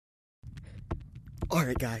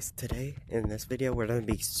Alright guys, today in this video we're going to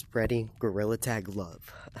be spreading Gorilla Tag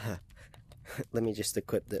love. Let me just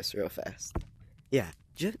equip this real fast. Yeah,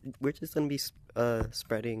 we're just going to be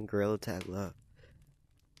spreading Gorilla Tag love.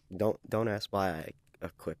 Don't ask why I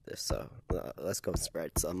equipped this, so let's go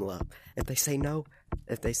spread some love. If they say no,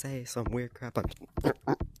 if they say some weird crap, I'm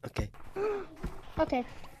okay. Okay.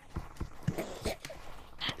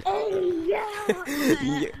 Oh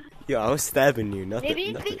yeah. Yo, I was stabbing you. Nothing.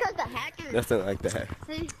 Maybe it's because the hacker. Nothing like that.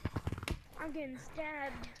 See, I'm getting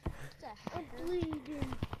stabbed. I'm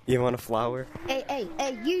bleeding. You want a flower? Hey,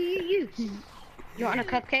 you. You want a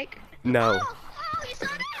cupcake? No. Oh, you saw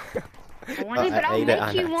that? I ate it on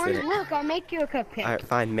I'll make you one. accident. Look, I'll make you a cupcake. Alright,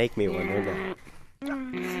 fine. Make me one. Hold on.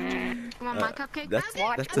 You want my cupcake?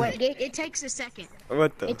 That's Wait, it takes a second.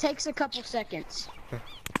 What the? It takes a couple seconds.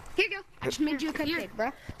 Here you go. I just made you a cupcake,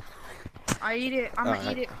 bro. I eat it. I'm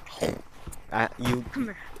gonna eat it. Come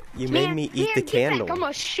here. You made me eat the candle. I'm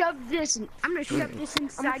gonna shove this. I'm gonna shove this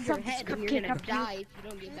inside your head. You're gonna die if you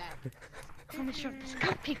don't get back. I'm gonna shove this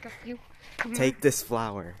cupcake up you. Take this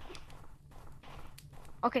flower.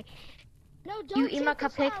 Okay. No, don't You eat my take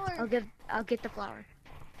the cupcake. flower. I'll get the flower.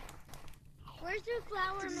 Where's the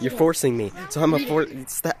flower? You're forcing me, so I'm a What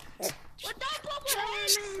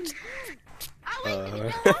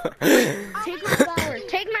Take my flower.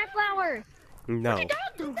 Take my flower. No. What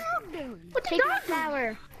the dog doing? Take my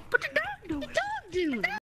flower. What the dog doing?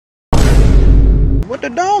 What the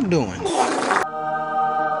dog doing?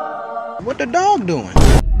 What the dog doing?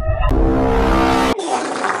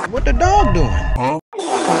 What the dog doing? Huh?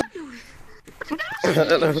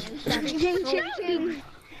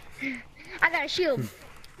 I got a shield.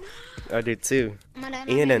 I did too.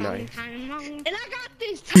 And a knife. And I got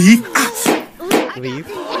this. Leave.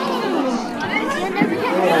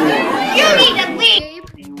 You need to leave.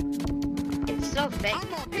 It's so fake.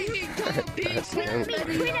 Quit at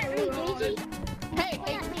me, Daisy. Hey,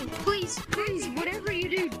 please, whatever you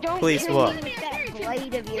do, don't Please kill what? me with that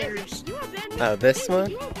blade of yours. Oh, this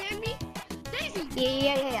one?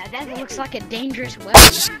 Yeah. That looks like a dangerous weapon.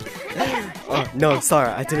 Oh, no, I'm sorry.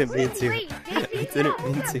 I didn't mean to. I didn't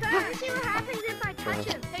mean to. See what happens if I touch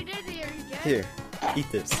him. Hey, Daisy, are you gay? Here,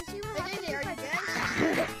 eat this. Hey, Daisy, are you gay?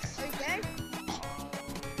 Are you gay?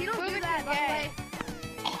 You don't do that, by the way.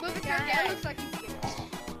 Move it, you're gay. It looks like he's gay.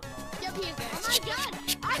 Yep, he is gay. Oh my god!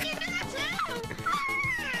 I can do that too!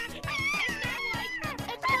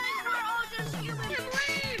 It's like we're all just human.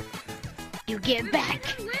 You get back.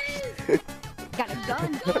 Got a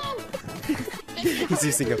gun. He's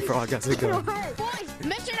using a frog as a gun. Boys,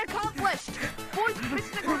 mission accomplished. Boys,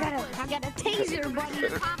 mission accomplished. I got a taser, buddy.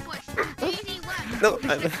 Mission accomplished. Daisy left. No,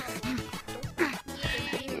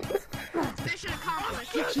 Mission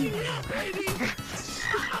accomplished.